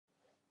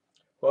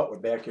Well, we're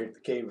back here at the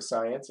Cave of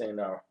Science, and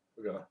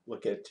we're going to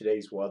look at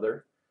today's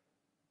weather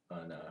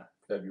on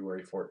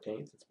February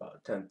 14th. It's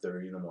about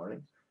 10:30 in the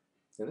morning.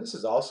 And this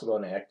is also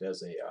going to act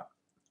as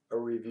a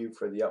review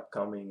for the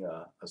upcoming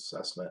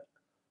assessment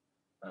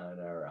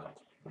on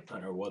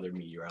our weather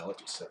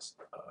meteorologist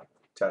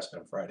test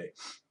on Friday.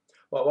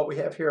 Well, what we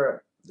have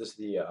here, this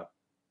is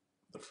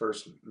the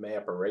first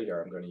map or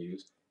radar I'm going to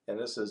use, and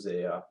this is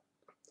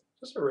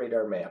just a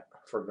radar map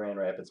for Grand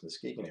Rapids,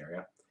 Muskegon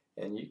area.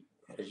 And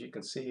as you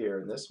can see here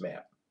in this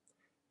map,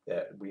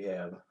 that we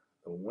have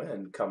the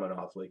wind coming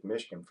off Lake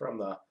Michigan from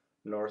the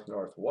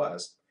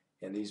north-northwest,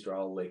 and these are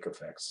all lake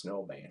effect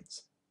snow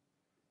bands.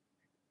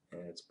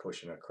 And it's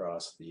pushing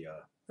across the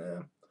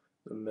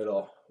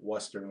middle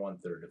western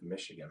one-third of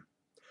Michigan.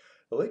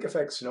 The lake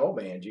effect snow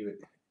band, you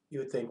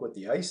would think with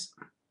the ice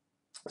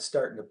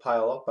starting to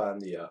pile up on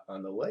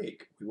the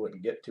lake, we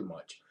wouldn't get too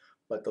much.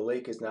 But the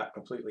lake is not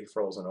completely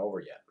frozen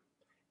over yet.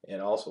 And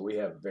also we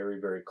have very,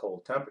 very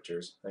cold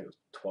temperatures. I think it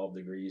was 12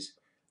 degrees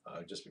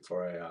just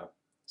before I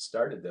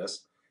started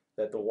this,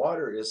 that the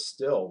water is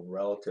still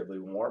relatively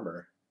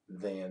warmer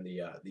than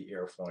the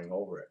air flowing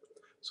over it.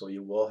 So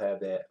you will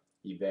have that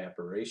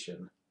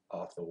evaporation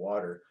off the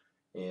water,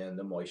 and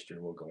the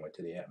moisture will go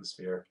into the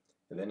atmosphere.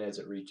 And then as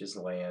it reaches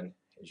land,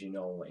 as you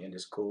know, land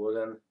is cooler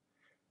than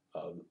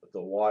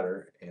the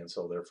water, and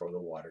so therefore the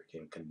water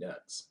can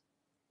condense.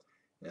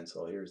 And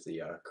so here's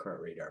the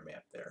current radar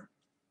map there.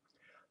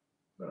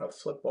 I'm going to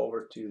flip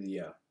over to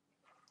the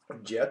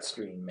jet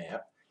stream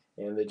map,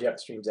 and the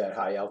jet stream's at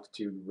high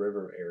altitude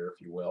river air,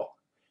 if you will,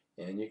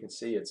 and you can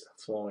see it's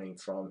flowing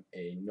from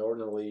a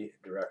northerly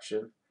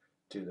direction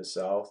to the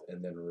south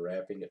and then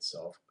wrapping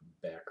itself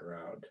back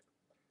around.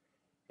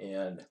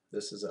 And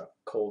this is a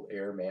cold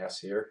air mass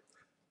here,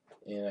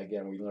 and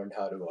again we learned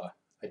how to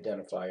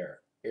identify our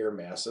air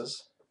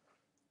masses.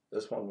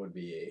 This one would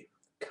be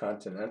a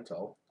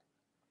continental,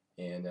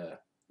 and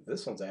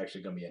this one's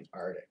actually going to be an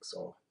Arctic,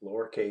 so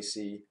lowercase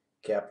c,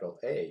 capital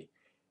A,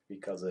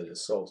 because it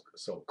is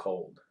so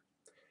cold.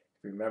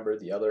 If you remember,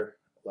 the other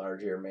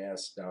large air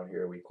mass down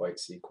here we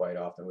see quite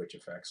often, which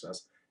affects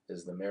us,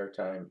 is the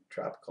maritime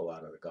tropical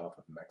out of the Gulf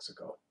of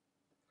Mexico.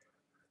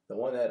 The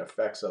one that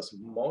affects us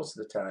most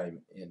of the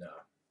time in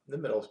the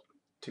middle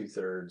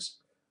two-thirds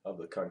of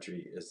the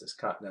country is this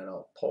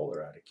continental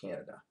polar out of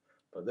Canada.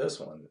 But this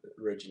one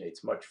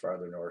originates much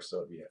farther north, so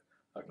it would be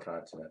a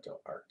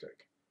continental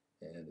Arctic.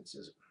 And it's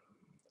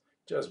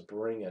just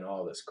bringing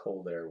all this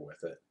cold air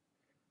with it.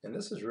 And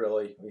this is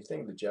really, when you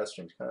think of the jet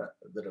stream, kind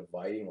of the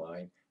dividing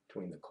line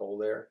between the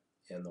cold air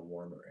and the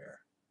warmer air.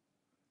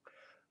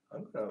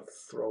 I'm going to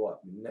throw up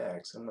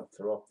next, I'm going to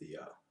throw up the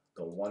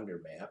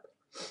Wonder map.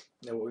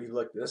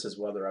 And this is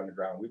weather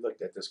underground. We've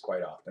looked at this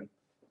quite often.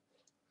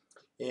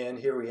 And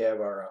here we have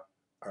our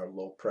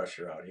low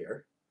pressure out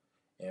here.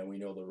 And we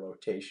know the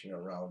rotation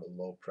around the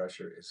low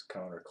pressure is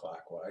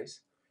counterclockwise.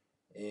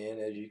 And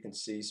as you can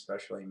see,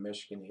 especially in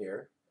Michigan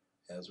here,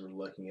 as we're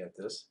looking at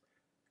this,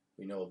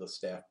 we know the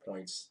staff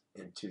points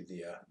into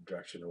the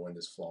direction the wind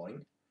is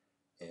flowing,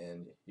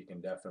 and you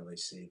can definitely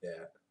see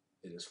that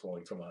it is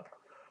flowing from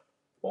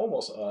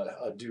almost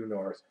a due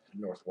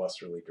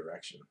northwesterly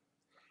direction.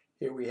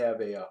 Here we have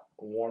a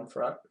warm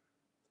front,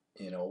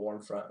 and a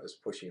warm front is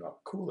pushing up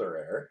cooler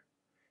air,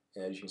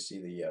 and as you can see,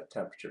 the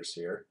temperatures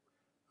here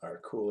are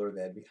cooler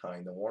than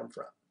behind the warm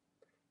front.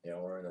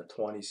 We're in the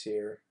 20s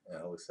here, and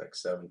it looks like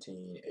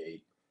 17,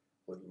 8,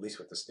 at least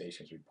what the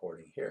station's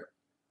reporting here.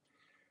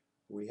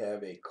 We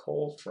have a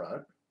cold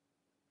front,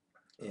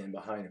 and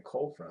behind a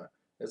cold front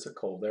is a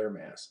cold air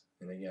mass.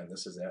 And again,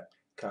 this is that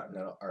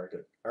continental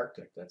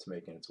Arctic that's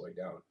making its way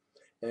down.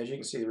 And as you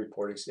can see, the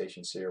reporting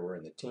stations here, we're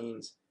in the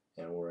teens,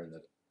 and we're in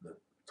the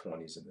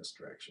 20s in this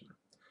direction.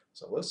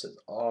 So this is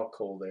all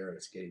cold air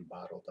that's getting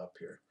bottled up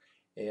here.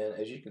 And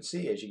as you can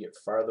see, as you get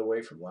farther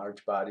away from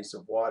large bodies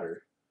of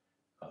water,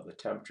 the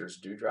temperatures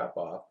do drop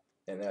off,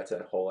 and that's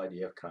that whole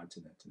idea of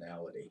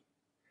continentality.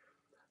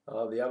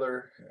 The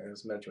other,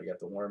 as mentioned, we got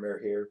the warm air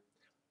here.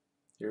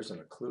 Here's an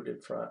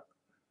occluded front.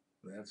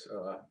 That's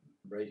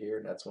right here,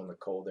 and that's when the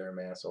cold air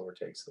mass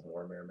overtakes the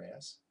warm air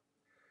mass.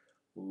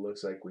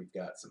 Looks like we've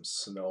got some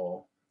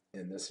snow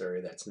in this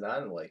area that's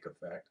not in lake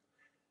effect,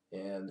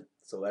 and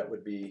so that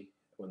would be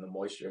when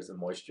as the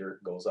moisture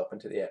goes up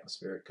into the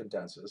atmosphere, it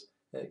condenses,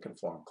 and it can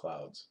form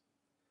clouds.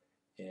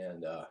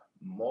 And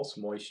most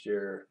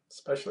moisture,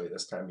 especially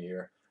this time of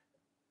year,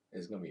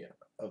 is going to be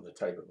of the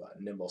type of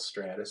nimble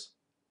stratus,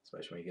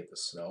 especially when you get the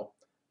snow.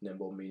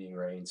 Nimble meaning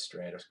rain,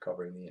 stratus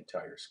covering the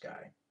entire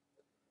sky.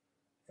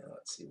 And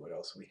let's see what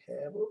else we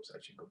have. Oops,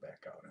 I should go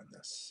back out on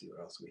this. See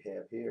what else we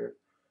have here.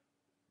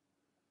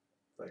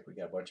 Like we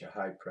got a bunch of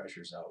high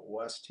pressures out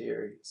west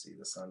here. You can see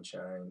the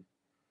sunshine.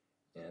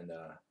 And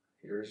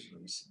you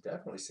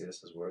definitely see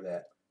this is where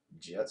that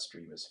jet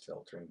stream is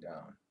filtering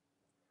down.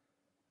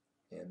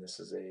 And this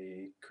is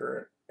a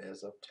current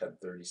as of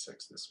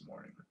 10:36 this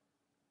morning.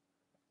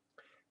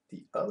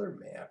 The other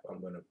map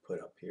I'm going to put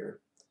up here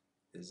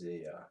is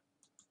a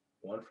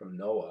one from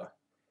NOAA,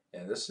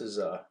 and this is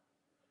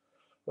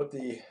what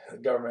the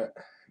government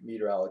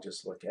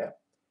meteorologists look at.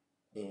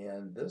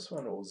 And this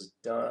one was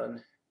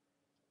done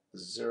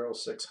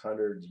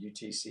 0600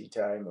 UTC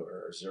time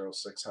or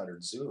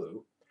 0600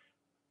 Zulu.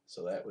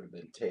 So that would have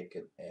been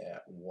taken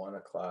at 1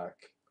 o'clock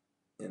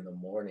in the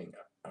morning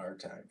our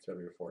time,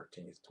 February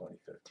 14th,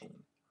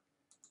 2015.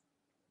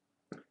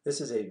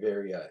 This is a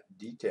very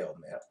detailed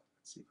map.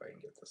 Let's see if I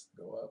can get this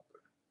to go up.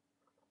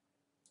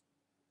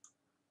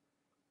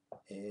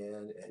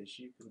 And as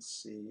you can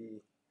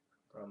see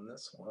from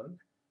this one,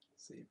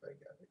 let's see if I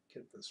got to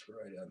get this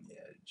right on the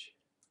edge.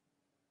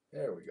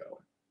 There we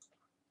go.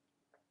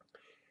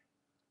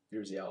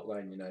 Here's the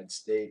outline of the United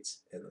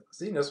States. And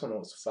see, this one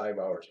was 5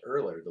 hours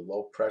earlier. The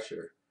low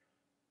pressure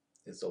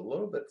is a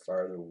little bit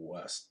farther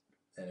west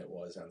than it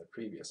was on the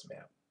previous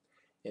map.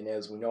 And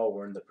as we know,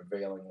 we're in the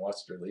prevailing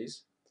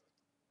westerlies.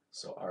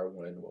 So our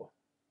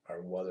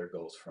weather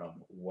goes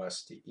from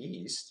west to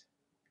east,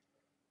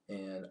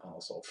 and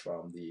also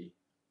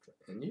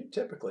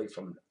typically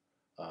from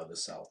the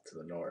south to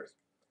the north.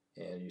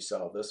 And you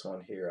saw this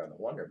one here on the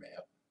Wonder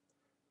Map.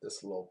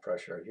 This low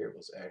pressure right here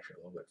was actually a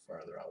little bit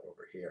farther out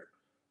over here.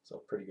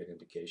 So pretty good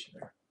indication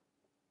there.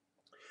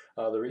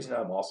 The reason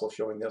I'm also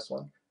showing this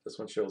one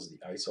shows the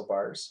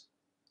isobars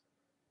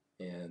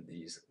and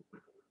these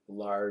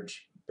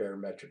large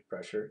barometric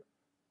pressure.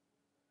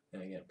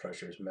 And again,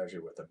 pressure is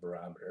measured with a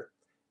barometer.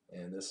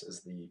 And this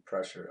is the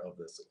pressure of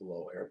this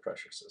low air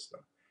pressure system.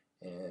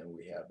 And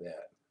we have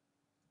that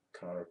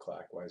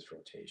counterclockwise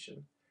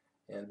rotation.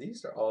 And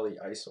these are all the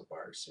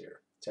isobars here: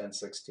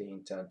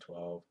 1016,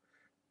 1012,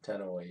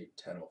 1008,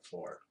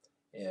 1004.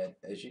 And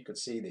as you can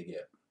see,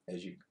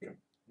 as you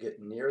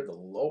get near the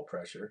low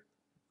pressure,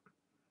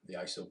 the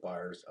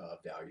isobars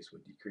values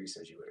would decrease,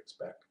 as you would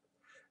expect.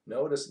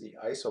 Notice the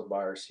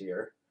isobars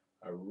here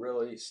are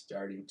really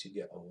starting to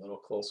get a little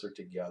closer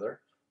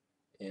together,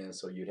 and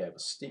so you'd have a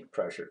steep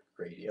pressure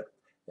gradient,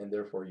 and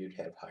therefore you'd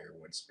have higher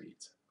wind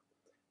speeds.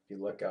 If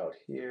you look out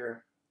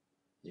here,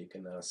 you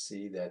can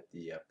see that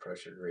the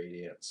pressure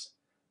gradients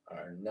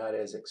are not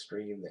as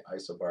extreme. The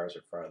isobars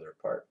are farther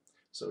apart,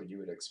 so you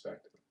would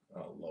expect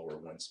lower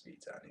wind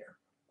speeds on here.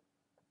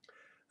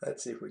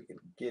 Let's see if we can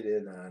get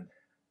in on,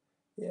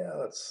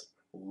 let's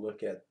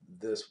look at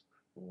this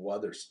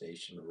weather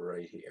station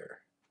right here.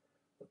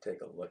 We'll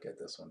take a look at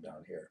this one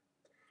down here.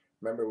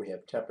 Remember, we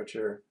have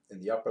temperature in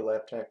the upper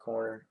left-hand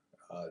corner,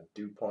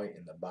 dew point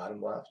in the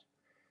bottom left.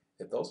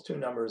 If those two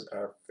numbers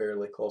are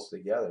fairly close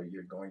together,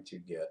 you're going to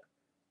get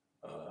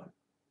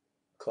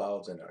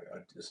clouds and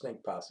a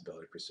distinct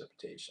possibility of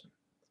precipitation.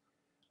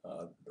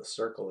 The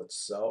circle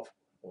itself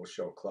will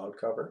show cloud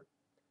cover.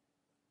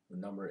 The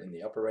number in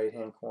the upper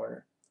right-hand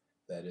corner,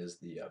 that is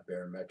the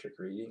barometric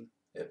reading.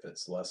 If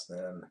it's less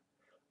than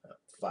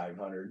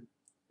 500,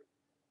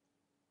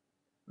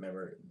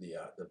 remember the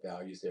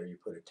values there, you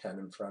put a 10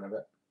 in front of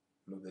it,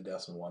 move the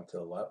decimal 1 to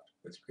the left.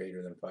 If it's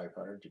greater than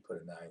 500, you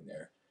put a 9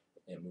 there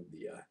and move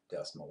the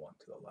decimal 1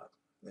 to the left.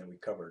 And we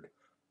covered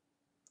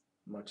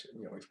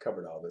we've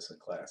covered all this in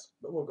class,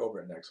 but we'll go over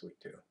it next week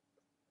too.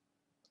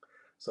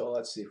 So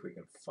let's see if we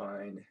can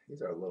find,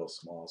 these are a little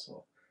small,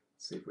 so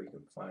let's see if we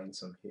can find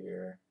some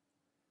here.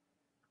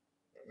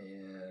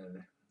 And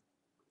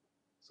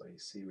so you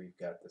see we've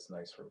got this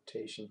nice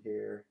rotation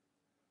here.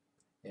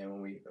 And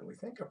when we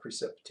think of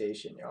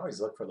precipitation, you always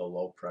look for the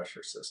low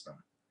pressure system,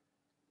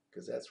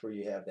 because that's where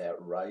you have that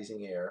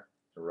rising air.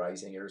 The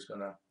rising air is going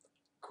to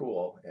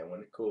cool, and when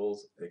it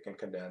cools, it can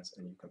condense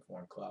and you can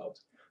form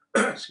clouds.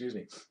 Excuse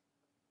me.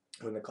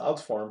 When the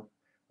clouds form,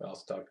 we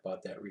also talked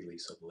about that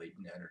release of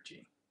latent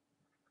energy.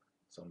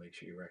 So make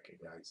sure you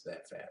recognize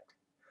that fact.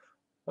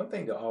 One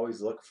thing to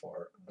always look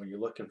for when you're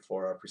looking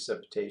for a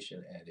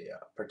precipitation and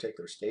a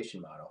particular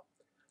station model,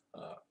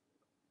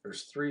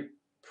 there's 3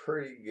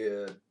 pretty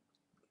good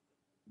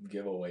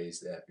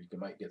giveaways that you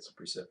might get some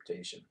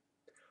precipitation.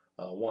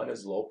 One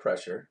is low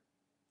pressure,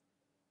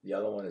 the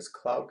other one is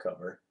cloud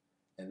cover,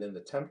 and then the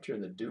temperature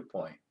and the dew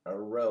point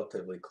are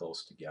relatively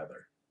close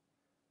together.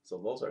 So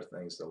those are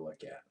things to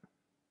look at.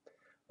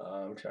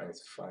 I'm trying to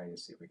find and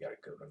see if we got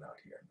a good one out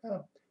here.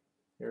 Oh,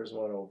 here's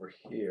one over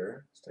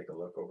here. Let's take a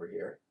look over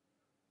here.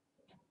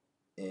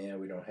 And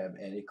we don't have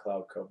any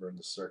cloud cover in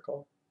the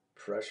circle.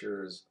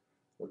 Pressure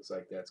looks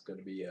like that's going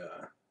to be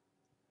a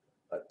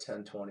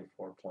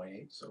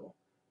 1024.8. So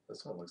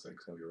this one looks like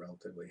it's going to be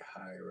relatively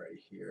high right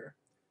here.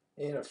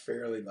 And a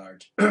fairly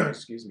large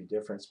excuse me,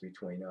 difference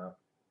between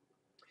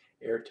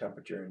air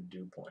temperature and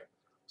dew point.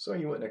 So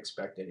you wouldn't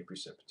expect any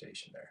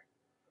precipitation there.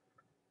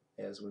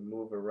 As we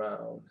move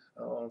around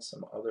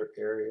some other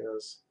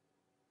areas,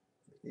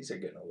 these are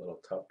getting a little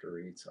tough to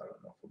read, so I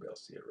don't know if we'll be able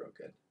to see it real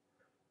good.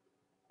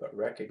 But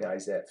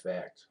recognize that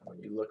fact when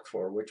you look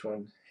for which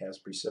one has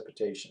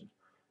precipitation: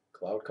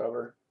 cloud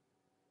cover,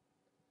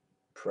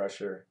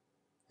 pressure,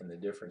 and the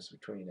difference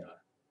between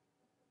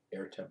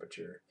air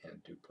temperature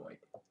and dew point.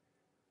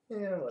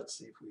 And let's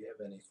see if we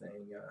have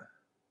anything.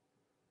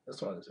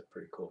 This one is a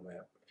pretty cool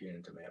map if you're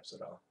into maps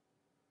at all.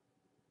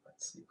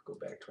 Let's see if we go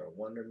back to our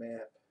Wonder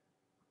Map.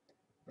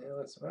 And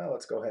let's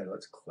go ahead and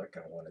let's click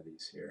on one of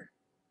these here.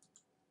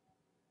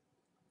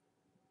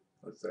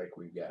 Looks like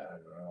we got, I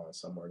don't know,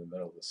 somewhere in the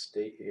middle of the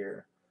state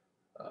here.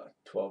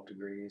 12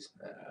 degrees.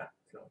 They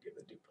don't give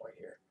the dew point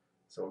here.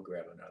 So we'll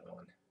grab another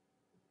one.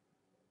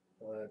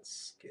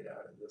 Let's get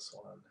out of this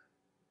one.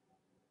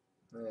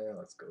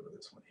 Let's go to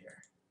this one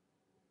here.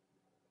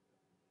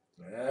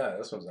 Yeah,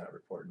 this one's not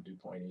reporting dew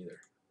point either.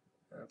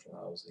 That's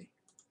lousy.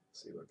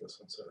 Let's see what this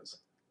one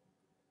says.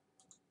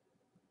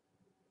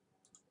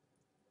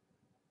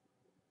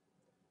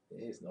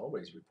 Jeez,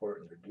 nobody's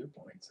reporting their dew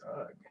points.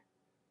 Ugh.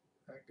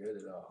 Not good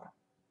at all.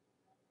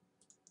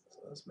 So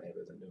this map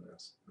isn't doing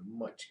us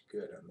much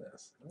good on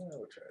this.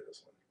 We'll try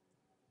this one.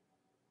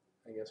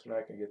 I guess we're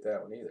not going to get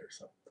that one either.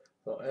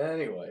 So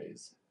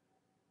anyways,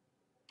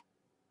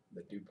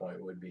 the dew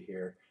point would be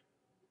here.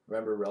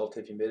 Remember,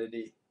 relative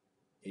humidity,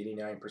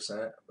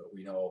 89%, but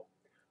we know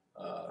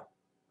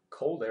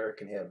cold air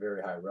can have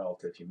very high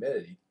relative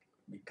humidity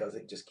because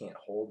it just can't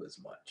hold as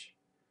much.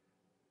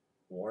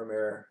 Warm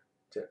air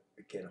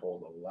can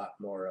hold a lot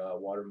more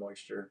water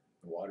moisture,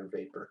 water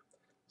vapor,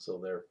 so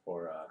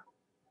therefore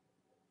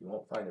you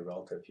won't find the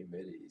relative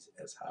humidities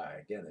as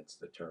high. Again, it's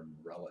the term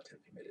relative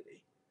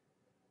humidity.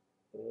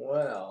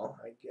 Well,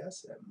 I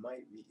guess that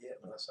might be it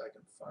unless I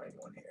can find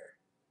one here.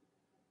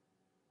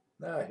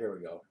 Here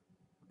we go.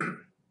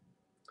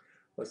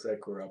 Looks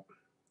like we're up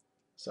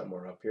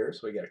somewhere up here.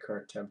 So we got a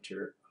current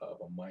temperature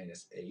of a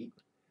 -8,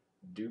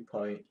 dew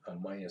point a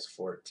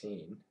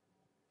 -14.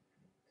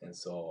 And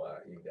so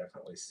you can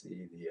definitely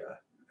see the,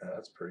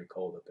 that's pretty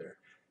cold up there.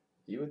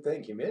 You would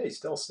think humidity is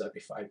still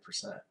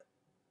 75%,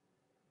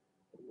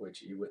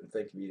 which you wouldn't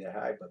think would be that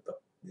high, but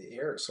the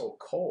air is so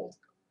cold,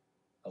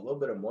 a little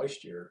bit of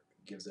moisture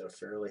gives it a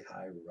fairly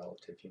high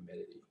relative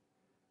humidity.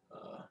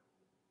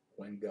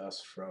 Wind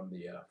gusts from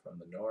the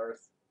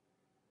north,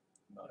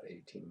 about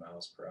 18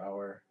 miles per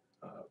hour.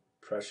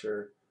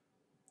 Pressure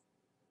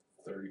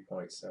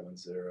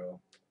 30.70,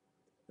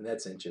 and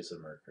that's inches of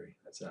mercury.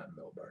 That's not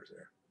millibars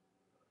there.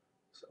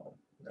 So,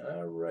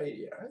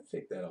 alrighty, I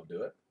think that'll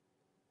do it.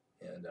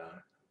 And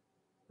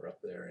we're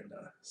up there in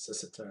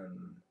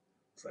Sisseton.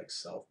 It's like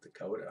South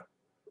Dakota.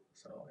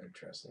 So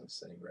interesting,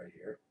 sitting right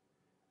here.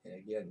 And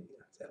again,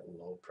 it's that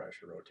low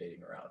pressure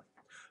rotating around.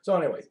 So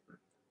anyway,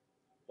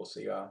 we'll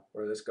see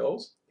where this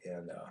goes,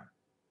 and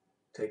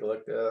take a look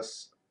at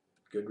this.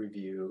 Good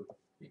review.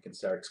 You can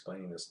start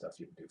explaining this stuff,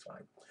 you can do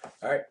fine.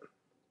 All right,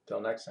 till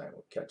next time,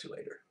 we'll catch you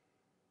later.